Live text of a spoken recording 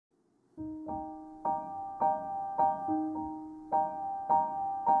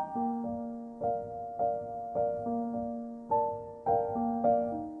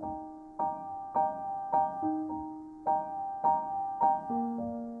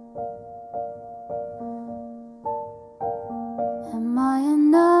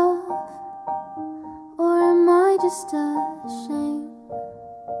just a shame.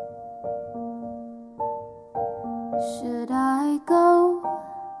 Should I go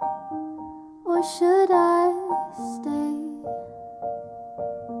or should I stay?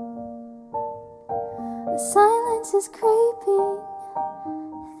 The silence is creeping.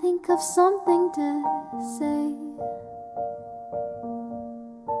 Think of something to say.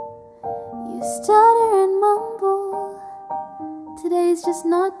 You stutter and mumble. Today's just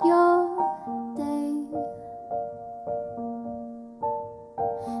not your day.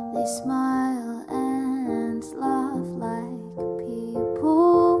 They smile and laugh like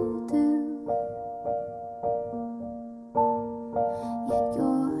people do. Yet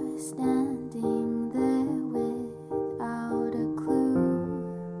you're standing there without a clue.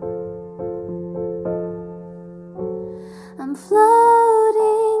 I'm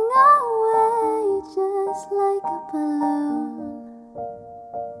floating away just like a balloon.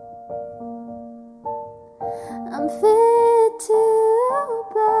 I'm fit to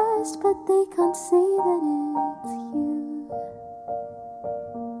burst, but they can't see that it's you.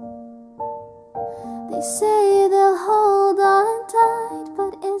 They say they'll hold on tight,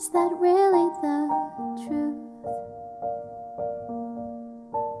 but is that really the truth?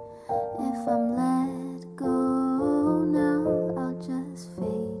 If I'm let go now, I'll just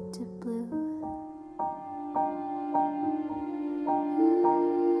fade to blue.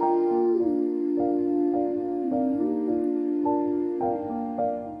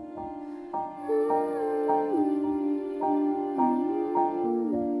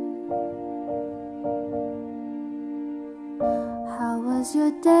 How was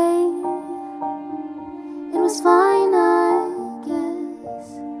your day? It was fine, I guess.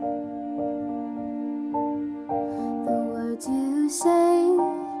 The words you say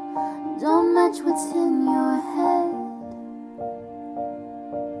don't match what's in your head.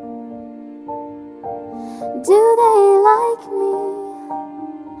 Do they like me?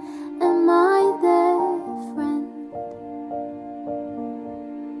 Am I their friend?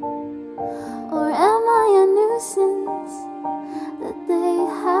 Or am I a nuisance that they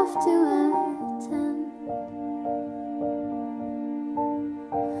have to attend?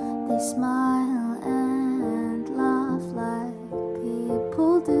 They smile and laugh like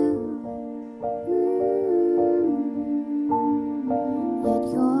people do. Yet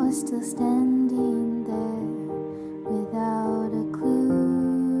you're still standing there without a clue.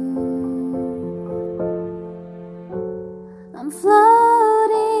 I'm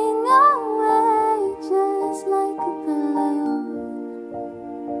floating away just like a balloon.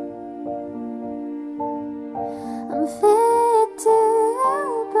 I'm fit to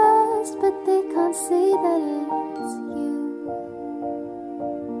burst, but they can't see that it's you.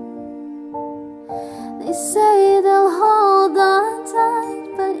 They say